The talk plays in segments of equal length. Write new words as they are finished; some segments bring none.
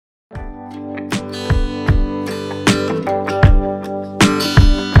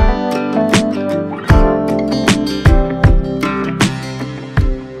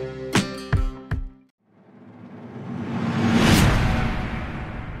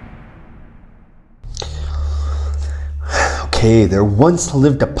Okay, there once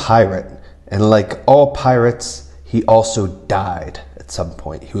lived a pirate, and like all pirates, he also died at some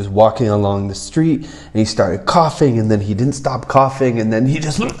point. He was walking along the street, and he started coughing, and then he didn't stop coughing, and then he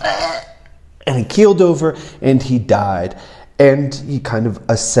just... and he keeled over, and he died. And he kind of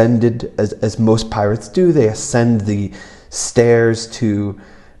ascended, as most pirates do. They ascend the stairs to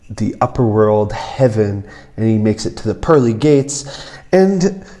the upper world, heaven, and he makes it to the pearly gates.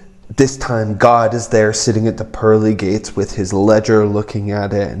 And this time God is there sitting at the pearly gates with his ledger looking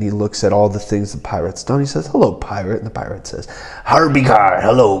at it, and he looks at all the things the pirate's done. He says, "Hello, pirate." And the pirate says, "Harbigar,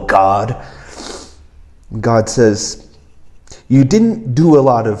 hello, God." And God says, "You didn't do a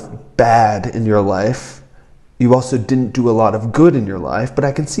lot of bad in your life. You also didn't do a lot of good in your life, but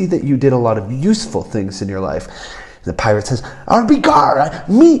I can see that you did a lot of useful things in your life." And the pirate says, "Harbigar,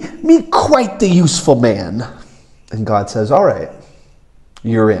 me quite the useful man." And God says, "All right,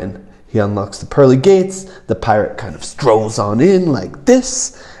 you're in." He unlocks the pearly gates. The pirate kind of strolls on in like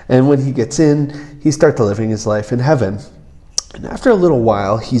this. And when he gets in, he starts living his life in heaven. And after a little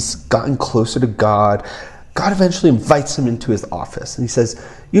while, he's gotten closer to God. God eventually invites him into his office. And he says,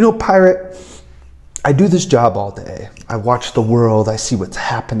 "You know, pirate, I do this job all day. I watch the world. I see what's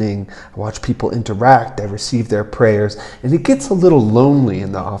happening. I watch people interact. I receive their prayers. And it gets a little lonely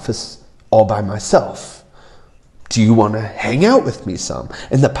in the office all by myself. Do you want to hang out with me some?"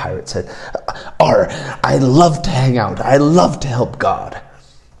 And the pirate said, I love to hang out. I love to help God."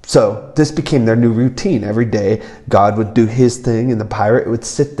 So this became their new routine. Every day, God would do his thing, and the pirate would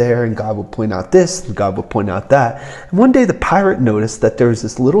sit there, and God would point out this, and God would point out that. And one day, the pirate noticed that there was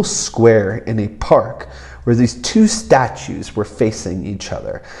this little square in a park where these two statues were facing each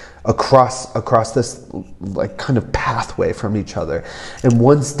other across this like kind of pathway from each other. And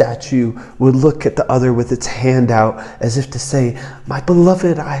one statue would look at the other with its hand out as if to say, "My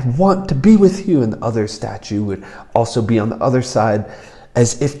beloved, I want to be with you." And the other statue would also be on the other side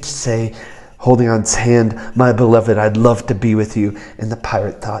as if to say, holding on its hand, "My beloved, I'd love to be with you." And the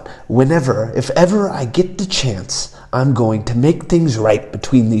pirate thought, if ever I get the chance, I'm going to make things right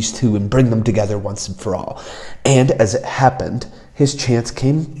between these two and bring them together once and for all. And as it happened, his chance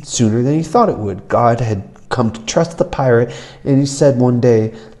came sooner than he thought it would. God had come to trust the pirate, and he said one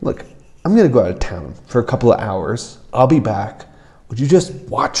day, "Look, I'm going to go out of town for a couple of hours. I'll be back. Would you just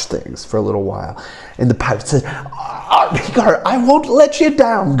watch things for a little while?" And the pirate said, "Harbigar, I won't let you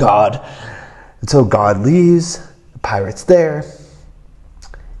down, God." And so God leaves, the pirate's there,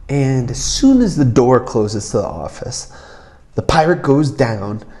 and as soon as the door closes to the office, the pirate goes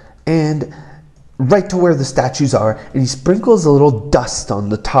down and right to where the statues are, and he sprinkles a little dust on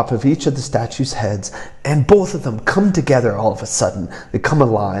the top of each of the statues' heads, and both of them come together all of a sudden. They come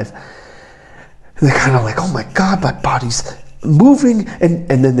alive. And they're kind of like, "Oh my God, my body's moving." And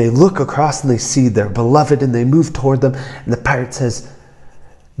then they look across and they see their beloved, and they move toward them. And the pirate says,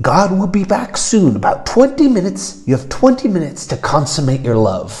 "God will be back soon, about 20 minutes. You have 20 minutes to consummate your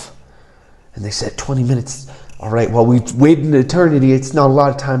love." And they said, 20 minutes. All right, well, we've waited an eternity. It's not a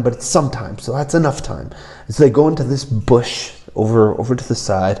lot of time, but it's some time, so that's enough time. And so they go into this bush over to the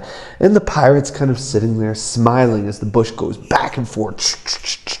side, and the pirate's kind of sitting there smiling as the bush goes back and forth.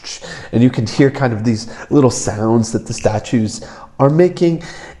 And you can hear kind of these little sounds that the statues are making.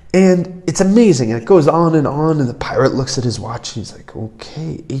 And it's amazing. And it goes on, and the pirate looks at his watch, and he's like,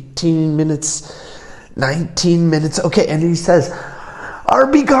 "Okay, 18 minutes, 19 minutes. Okay." And he says,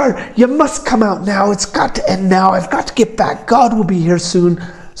 "Harbigar, you must come out now. It's got to end now. I've got to get back. God will be here soon."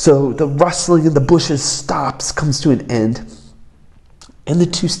 So the rustling in the bushes stops, comes to an end. And the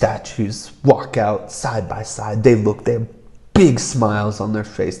two statues walk out side by side. They have big smiles on their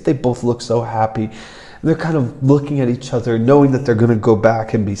face. They both look so happy. And they're kind of looking at each other, knowing that they're going to go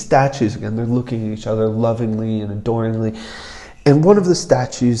back and be statues again. They're looking at each other lovingly and adoringly. And one of the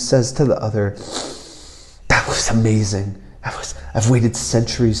statues says to the other, "That was amazing. I've waited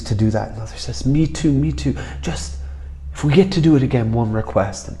centuries to do that." And the other says, me too. Just, if we get to do it again, one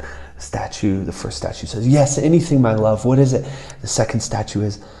request." And the first statue says, "Yes, anything, my love. What is it?" The second statue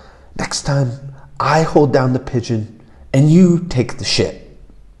is, "Next time, I hold down the pigeon and you take the shit."